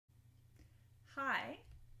Hi,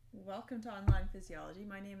 welcome to Online Physiology.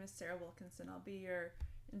 My name is Sarah Wilkinson. I'll be your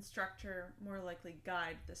instructor, more likely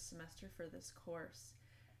guide this semester for this course.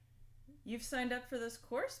 You've signed up for this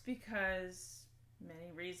course because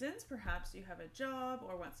many reasons. Perhaps you have a job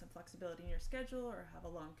or want some flexibility in your schedule or have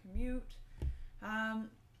a long commute.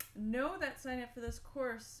 Know that signing up for this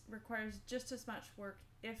course requires just as much work,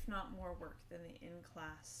 if not more work, than the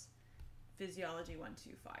in-class Physiology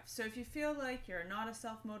 125. So if you feel like you're not a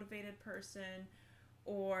self-motivated person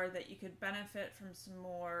or that you could benefit from some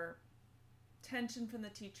more tension from the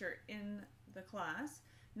teacher in the class,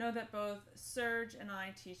 know that both Serge and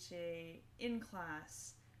I teach a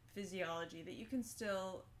in-class physiology that you can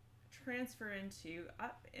still transfer into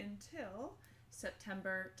up until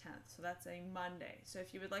September 10th. So that's a Monday. So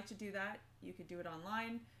if you would like to do that, you could do it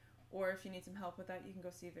online, or if you need some help with that, you can go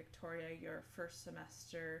see Victoria, your first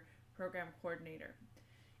semester program coordinator.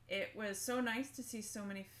 It was so nice to see so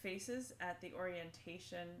many faces at the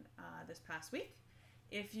orientation this past week.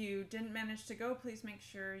 If you didn't manage to go, please make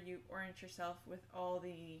sure you orient yourself with all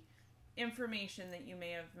the information that you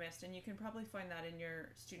may have missed, and you can probably find that in your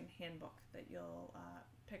student handbook that you'll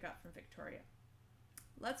pick up from Victoria.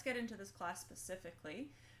 Let's get into this class specifically.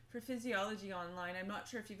 For Physiology Online, I'm not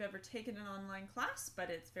sure if you've ever taken an online class, but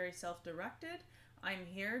it's very self-directed. I'm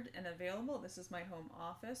here and available. This is my home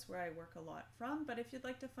office where I work a lot from, but if you'd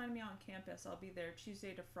like to find me on campus, I'll be there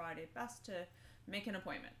Tuesday to Friday. Best to make an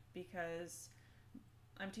appointment because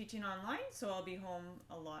I'm teaching online, so I'll be home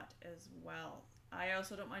a lot as well. I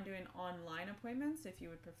also don't mind doing online appointments if you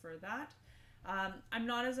would prefer that. I'm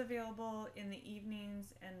not as available in the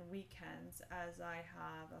evenings and weekends as I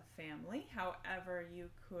have a family. However, you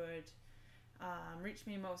could reach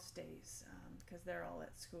me most days because they're all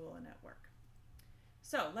at school and at work.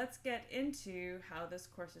 So let's get into how this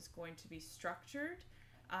course is going to be structured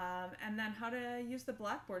and then how to use the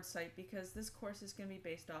Blackboard site, because this course is going to be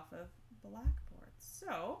based off of Blackboard.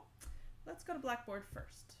 So let's go to Blackboard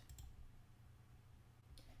first.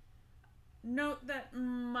 Note that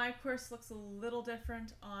my course looks a little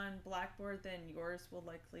different on Blackboard than yours will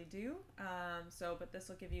likely do, but this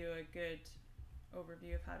will give you a good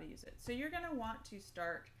overview of how to use it. So you're going to want to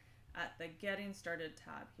start at the Getting Started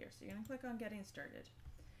tab here. So you're going to click on Getting Started.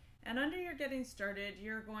 And under your Getting Started,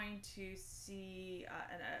 you're going to see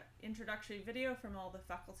an introductory video from all the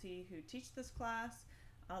faculty who teach this class,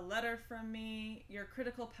 a letter from me, your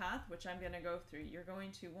critical path, which I'm going to go through. You're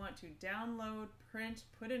going to want to download, print,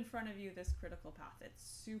 put in front of you this critical path. It's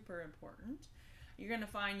super important. You're going to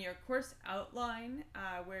find your course outline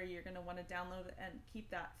where you're going to want to download it and keep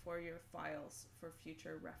that for your files for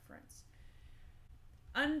future reference.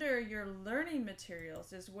 Under your learning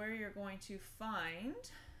materials is where you're going to find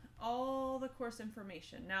all the course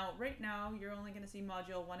information. Now, right now, you're only going to see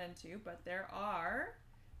module 1 and 2, but there are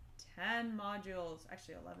 10 modules,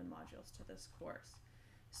 actually 11 modules to this course.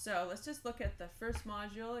 So let's just look at the first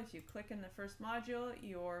module. If you click in the first module,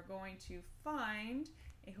 you're going to find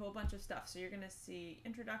a whole bunch of stuff. So you're going to see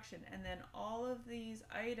introduction and then all of these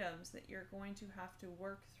items that you're going to have to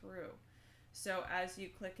work through. So as you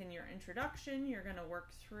click in your introduction, you're going to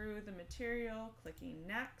work through the material, clicking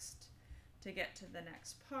next to get to the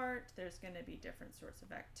next part. There's going to be different sorts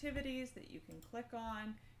of activities that you can click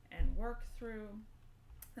on and work through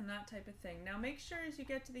and that type of thing. Now make sure as you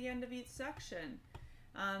get to the end of each section,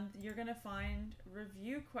 you're going to find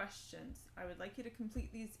review questions. I would like you to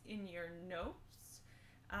complete these in your notes.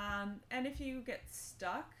 And if you get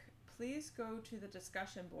stuck, please go to the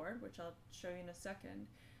discussion board, which I'll show you in a second,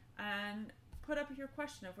 and put up your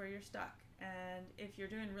question of where you're stuck. And if you're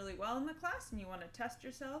doing really well in the class and you want to test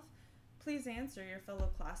yourself, please answer your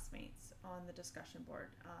fellow classmates on the discussion board.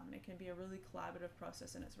 It can be a really collaborative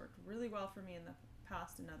process and it's worked really well for me in the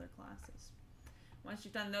past in other classes. Once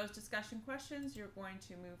you've done those discussion questions, you're going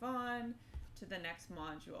to move on to the next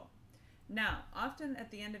module. Now, often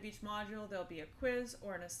at the end of each module, there'll be a quiz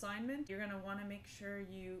or an assignment. You're going to want to make sure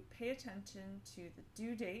you pay attention to the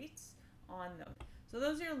due dates on those. So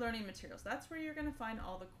those are your learning materials. That's where you're going to find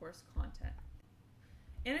all the course content.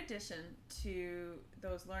 In addition to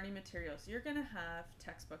those learning materials, you're going to have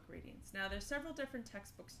textbook readings. Now, there's several different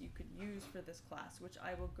textbooks you could use for this class, which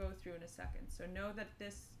I will go through in a second. So know that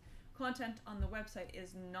this content on the website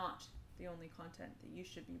is not the only content that you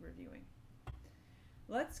should be reviewing.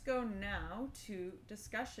 Let's go now to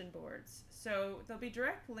discussion boards. So there'll be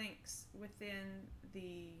direct links within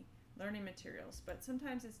the learning materials, but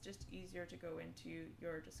sometimes it's just easier to go into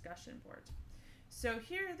your discussion boards. So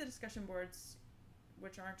here are the discussion boards,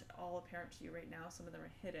 which aren't all apparent to you right now. Some of them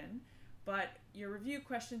are hidden, but your review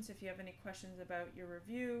questions, if you have any questions about your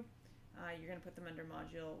review, you're going to put them under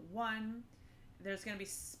module 1. There's going to be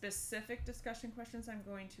specific discussion questions I'm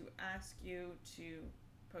going to ask you to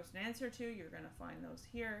post an answer to. You're going to find those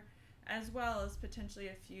here, as well as potentially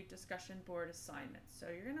a few discussion board assignments. So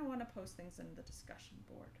you're going to want to post things in the discussion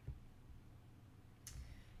board.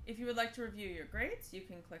 If you would like to review your grades, you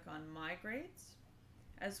can click on My Grades,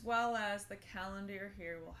 as well as the calendar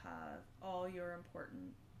here will have all your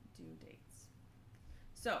important due dates.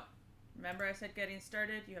 So remember I said getting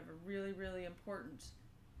started, you have a really, really important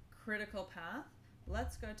critical path.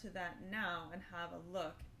 Let's go to that now and have a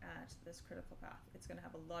look at this critical path. It's going to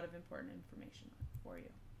have a lot of important information for you.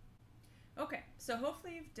 Okay, so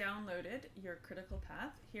hopefully you've downloaded your critical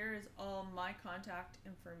path. Here is all my contact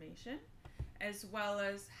information, as well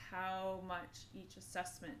as how much each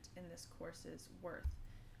assessment in this course is worth.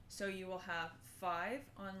 So you will have 5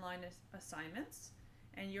 online assignments,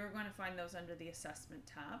 and you're going to find those under the assessment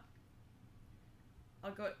tab.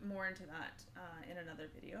 I'll go more into that in another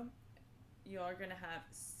video. You are going to have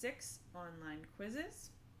 6 online quizzes,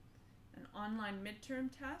 an online midterm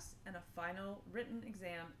test, and a final written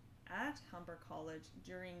exam at Humber College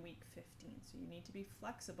during week 15. So you need to be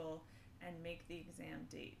flexible and make the exam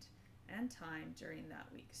date and time during that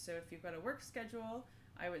week. So if you've got a work schedule,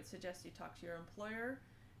 I would suggest you talk to your employer,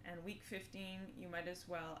 and week 15 you might as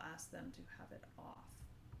well ask them to have it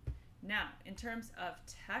off. Now, in terms of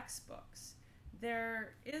textbooks,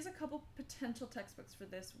 there is a couple potential textbooks for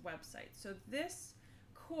this website. So this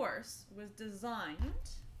course was designed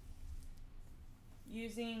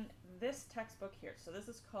using this textbook here. So this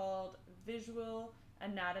is called Visual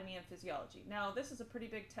Anatomy and Physiology. Now this is a pretty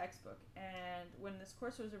big textbook, and when this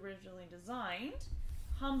course was originally designed,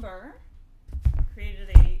 Humber created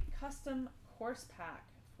a custom course pack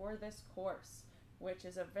for this course, which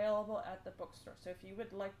is available at the bookstore. So if you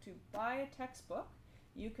would like to buy a textbook,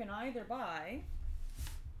 you can either buy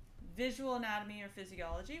Visual Anatomy or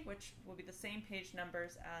Physiology, which will be the same page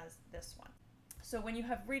numbers as this one. So when you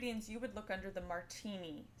have readings, you would look under the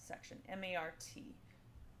Martini section, M-A-R-T,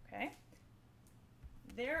 okay?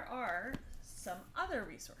 There are some other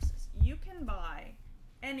resources. You can buy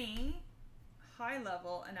any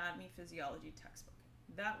high-level anatomy physiology textbook.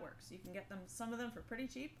 That works. You can get them, some of them for pretty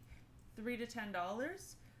cheap, $3 to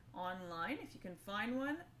 $10 online. If you can find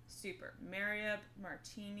one, super. Marieb,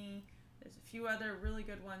 Martini, there's a few other really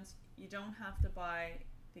good ones. You don't have to buy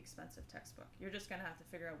the expensive textbook. You're just going to have to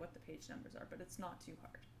figure out what the page numbers are, but it's not too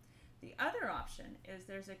hard. The other option is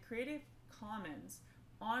there's a Creative Commons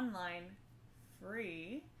online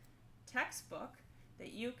free textbook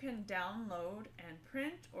that you can download and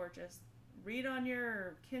print, or just read on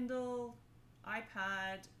your Kindle,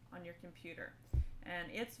 iPad, on your computer. And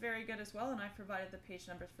it's very good as well, and I provided the page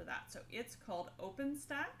numbers for that. So it's called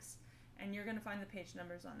OpenStax, and you're going to find the page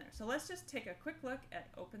numbers on there. So let's just take a quick look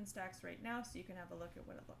at OpenStax right now so you can have a look at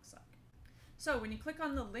what it looks like. So when you click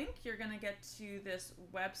on the link, you're going to get to this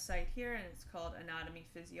website here, and it's called Anatomy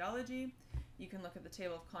Physiology. You can look at the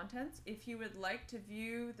table of contents. If you would like to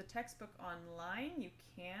view the textbook online, you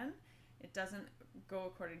can. It doesn't go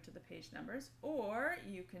according to the page numbers, or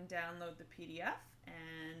you can download the PDF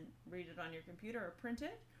and read it on your computer or print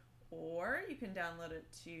it, or you can download it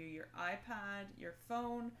to your iPad, your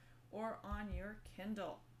phone, or on your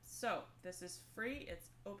Kindle. So this is free, it's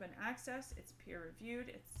open access, it's peer reviewed,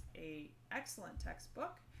 it's an excellent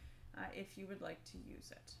textbook if you would like to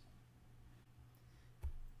use it.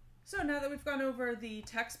 So now that we've gone over the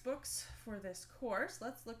textbooks for this course,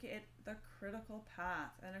 let's look at the critical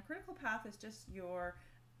path. And a critical path is just your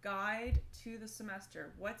guide to the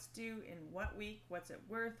semester. What's due in what week? What's it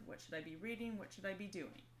worth? What should I be reading? What should I be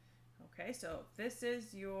doing? Okay, so this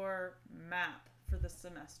is your map for the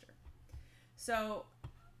semester. So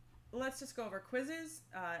let's just go over quizzes.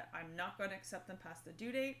 I'm not going to accept them past the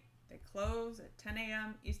due date. They close at 10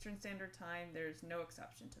 a.m. Eastern Standard Time. There's no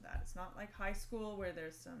exception to that. It's not like high school where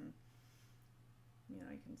there's some, you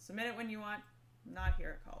can submit it when you want. Not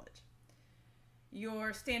here at college.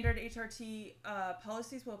 Your standard HRT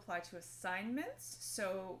policies will apply to assignments.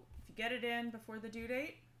 So if you get it in before the due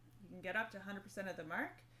date, you can get up to 100% of the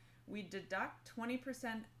mark. We deduct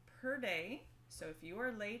 20% per day. So if you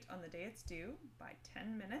are late on the day it's due by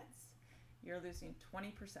 10 minutes, you're losing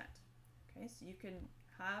 20%. Okay, so you can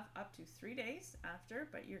have up to 3 days after,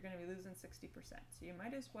 but you're going to be losing 60%. So you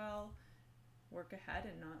might as well work ahead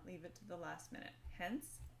and not leave it to the last minute.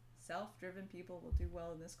 Hence, self-driven people will do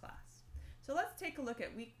well in this class. So let's take a look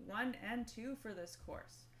at week 1 and 2 for this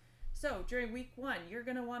course. So during week 1, you're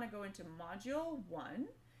going to want to go into module 1.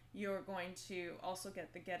 You're going to also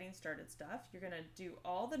get the getting started stuff. You're going to do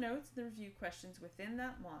all the notes, the review questions within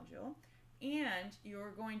that module, and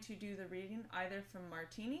you're going to do the reading either from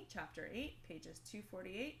Martini, chapter 8, pages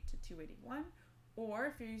 248 to 281, Or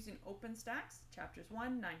if you're using OpenStax, chapters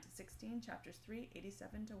 1, 9 to 16, chapters 3,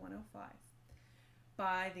 87 to 105.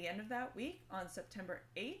 By the end of that week, on September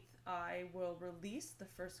 8th, I will release the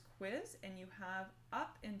first quiz, and you have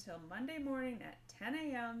up until Monday morning at 10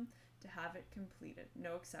 a.m. to have it completed,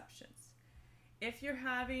 no exceptions. If you're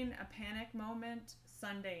having a panic moment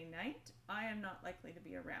Sunday night, I am not likely to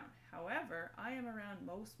be around. However, I am around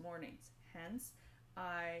most mornings, hence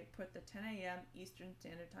I put the 10 a.m. Eastern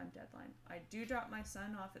Standard Time deadline. I do drop my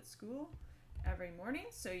son off at school every morning,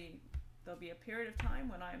 so there'll be a period of time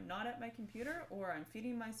when I'm not at my computer or I'm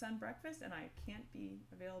feeding my son breakfast and I can't be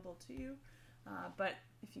available to you. But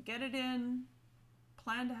if you get it in,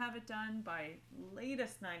 plan to have it done by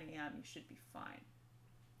latest 9 a.m., you should be fine.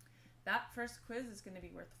 That first quiz is going to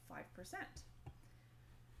be worth 5%.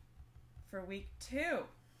 For week 2,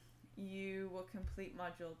 you will complete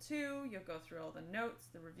module 2. You'll go through all the notes,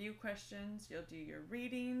 the review questions. You'll do your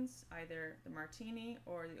readings, either the Martini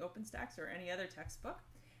or the OpenStax or any other textbook.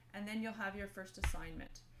 And then you'll have your first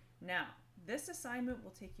assignment. Now, this assignment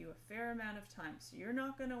will take you a fair amount of time, so you're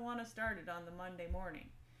not going to want to start it on the Monday morning.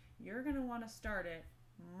 You're going to want to start it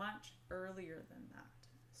much earlier than that.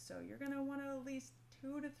 So you're going to want to at least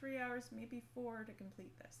 2 to 3 hours, maybe 4, to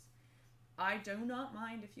complete this. I do not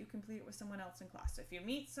mind if you complete it with someone else in class. So if you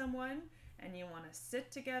meet someone and you want to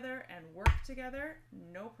sit together and work together,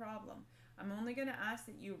 no problem. I'm only going to ask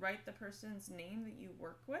that you write the person's name that you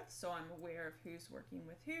work with, so I'm aware of who's working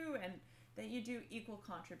with who, and that you do equal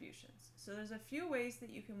contributions. So there's a few ways that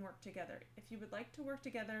you can work together. If you would like to work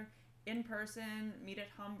together in person, meet at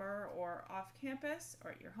Humber or off campus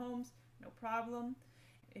or at your homes, no problem.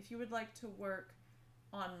 If you would like to work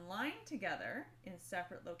online together in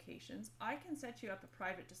separate locations, I can set you up a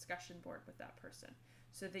private discussion board with that person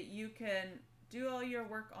so that you can do all your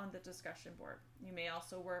work on the discussion board. You may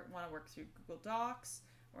also want to work through Google Docs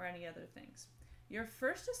or any other things. Your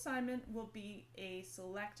first assignment will be a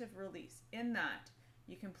selective release in that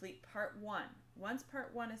you complete part 1. Once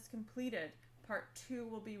part 1 is completed, part 2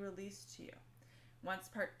 will be released to you. Once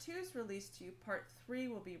part 2 is released to you, part 3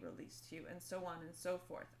 will be released to you, and so on and so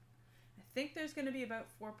forth. I think there's going to be about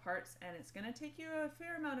 4 parts, and it's going to take you a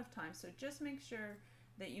fair amount of time, so just make sure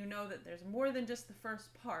that you know that there's more than just the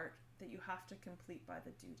first part that you have to complete by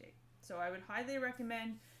the due date. So I would highly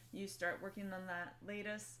recommend you start working on that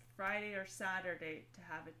latest Friday or Saturday to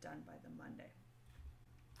have it done by the Monday.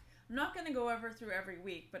 I'm not going to go over through every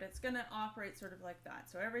week, but it's going to operate sort of like that.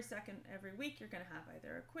 So every week you're going to have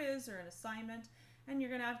either a quiz or an assignment, and you're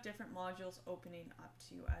going to have different modules opening up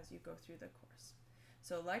to you as you go through the course.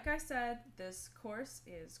 So like I said, this course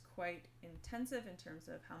is quite intensive in terms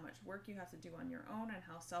of how much work you have to do on your own and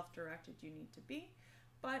how self-directed you need to be.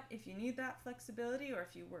 But if you need that flexibility, or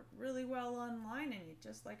if you work really well online and you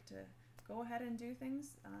just like to go ahead and do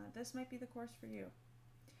things, this might be the course for you.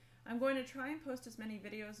 I'm going to try and post as many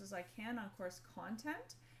videos as I can on course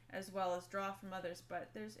content, as well as draw from others,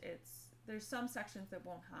 but there's some sections that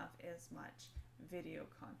won't have as much video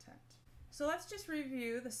content. So let's just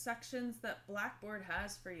review the sections that Blackboard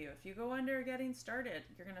has for you. If you go under Getting Started,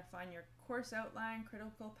 you're going to find your course outline,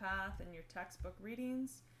 critical path, and your textbook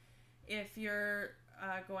readings. If you're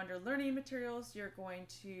go under Learning Materials, you're going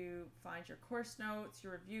to find your course notes,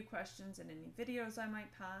 your review questions, and any videos I might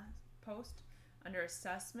post. Under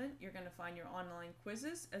Assessment, you're going to find your online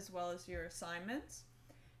quizzes as well as your assignments.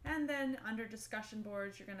 And then under Discussion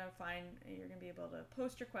Boards, you're going to be able to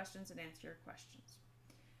post your questions and answer your questions.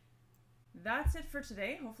 That's it for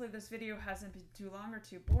today. Hopefully this video hasn't been too long or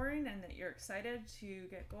too boring, and that you're excited to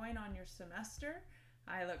get going on your semester.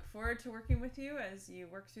 I look forward to working with you as you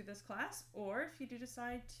work through this class, or if you do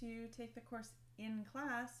decide to take the course in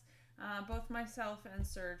class, both myself and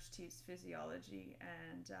Serge teach physiology,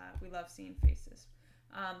 and we love seeing faces.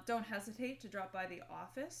 Don't hesitate to drop by the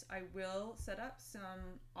office. I will set up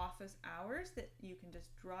some office hours that you can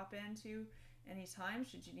just drop into anytime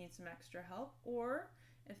should you need some extra help, or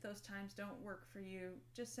if those times don't work for you,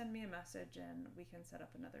 just send me a message and we can set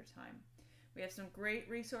up another time. We have some great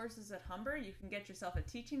resources at Humber. You can get yourself a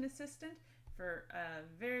teaching assistant for a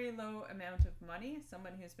very low amount of money,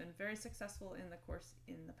 someone who's been very successful in the course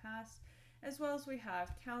in the past, as well as we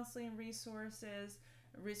have counseling resources,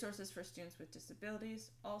 resources for students with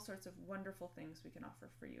disabilities, all sorts of wonderful things we can offer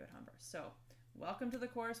for you at Humber. So welcome to the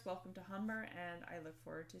course, welcome to Humber, and I look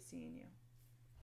forward to seeing you.